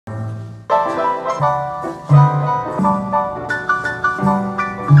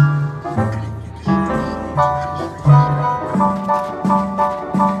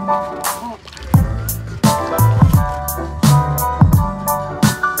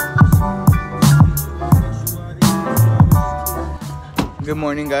Good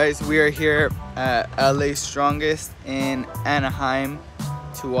morning, guys. We are here at LA Strongest in Anaheim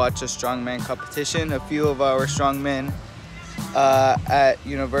to watch a strongman competition. A few of our strongmen at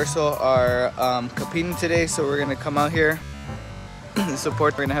Universal are competing today, so we're gonna come out here and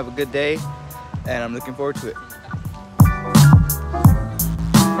support. We're gonna have a good day, and I'm looking forward to it.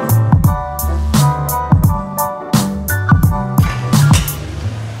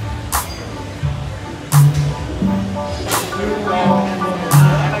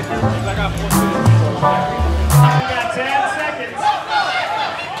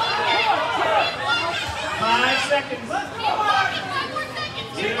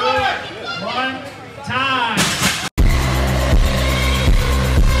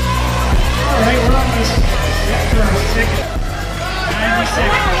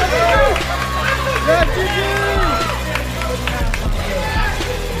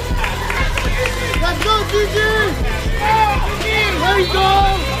 Let's go, Gigi! There you go!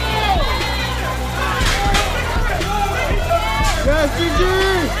 Yes, Gigi!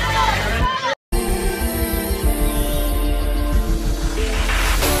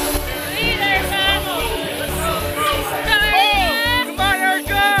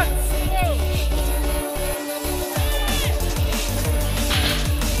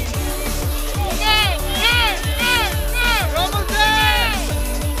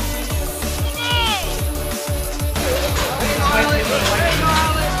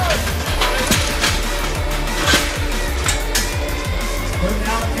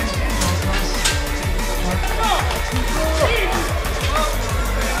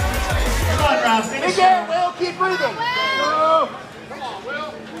 Again, Will, keep breathing. Go. Come on,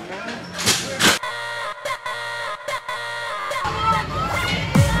 Will.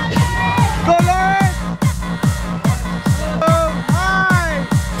 Go, Lawrence. Go high.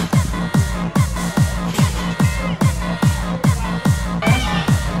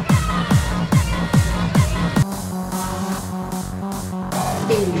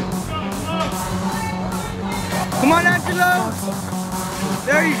 Come on, Angelo.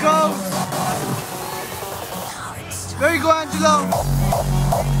 There you go. There you go, Angelo.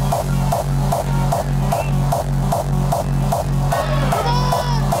 Come on!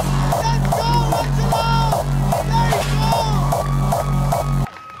 Let's go, Angelo! There you go!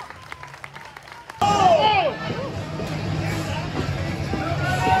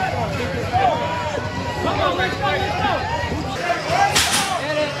 Come on, let's go, let's go!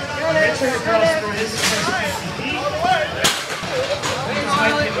 Get it, get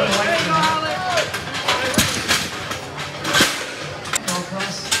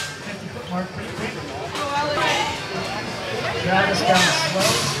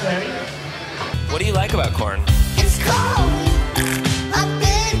What do you like about corn? It's cold. A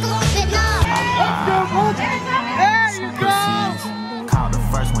big open up. There you go! Called the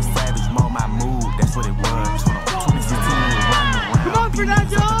first one savage, mold my mood, that's what it was. 2016, Come on,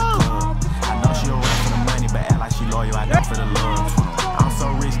 Fernando! I know she don't run for the money, but act like she loyal, I do for the love. I'm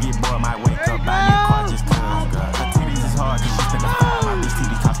so rich, get bored, might wake up, buy me a car just cause. Her titties is hard, cause she spent the fire, my bitch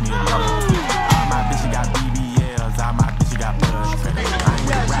titties cost me a lot. All my bitch got BBLs, all my bitch got blood. I ain't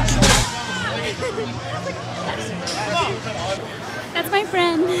with the rap. That's my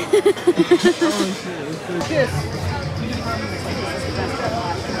friend.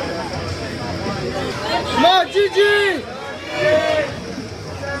 Come on, Gigi!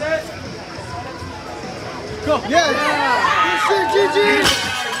 Go! Yes! Good shit, Gigi!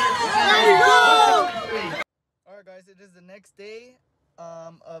 There you go! Alright, guys, it is the next day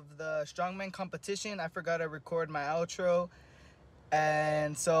of the strongman competition. I forgot to record my outro.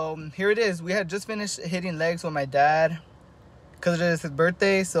 And so here it is. We had just finished hitting legs with my dad because it is his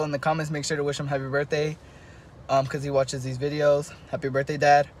birthday. So in the comments, make sure to wish him happy birthday because he watches these videos. Happy birthday,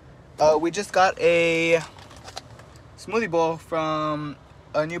 Dad. We just got a smoothie bowl from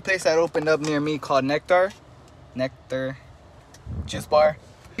a new place that opened up near me called Nectar Juice Bar.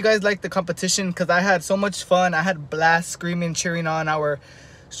 You guys like the competition because I had so much fun. I had blast screaming, cheering on our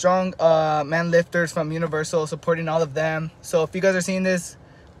strong man lifters from Universal, supporting all of them. So if you guys are seeing this,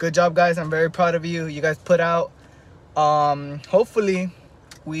 good job, guys. I'm very proud of you. You guys put out. Hopefully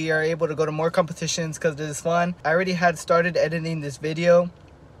we are able to go to more competitions because this is fun. I already had started editing this video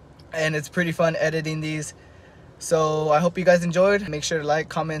and it's pretty fun editing these. So I hope you guys enjoyed. Make sure to like,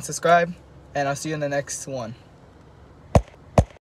 comment, subscribe, and I'll see you in the next one.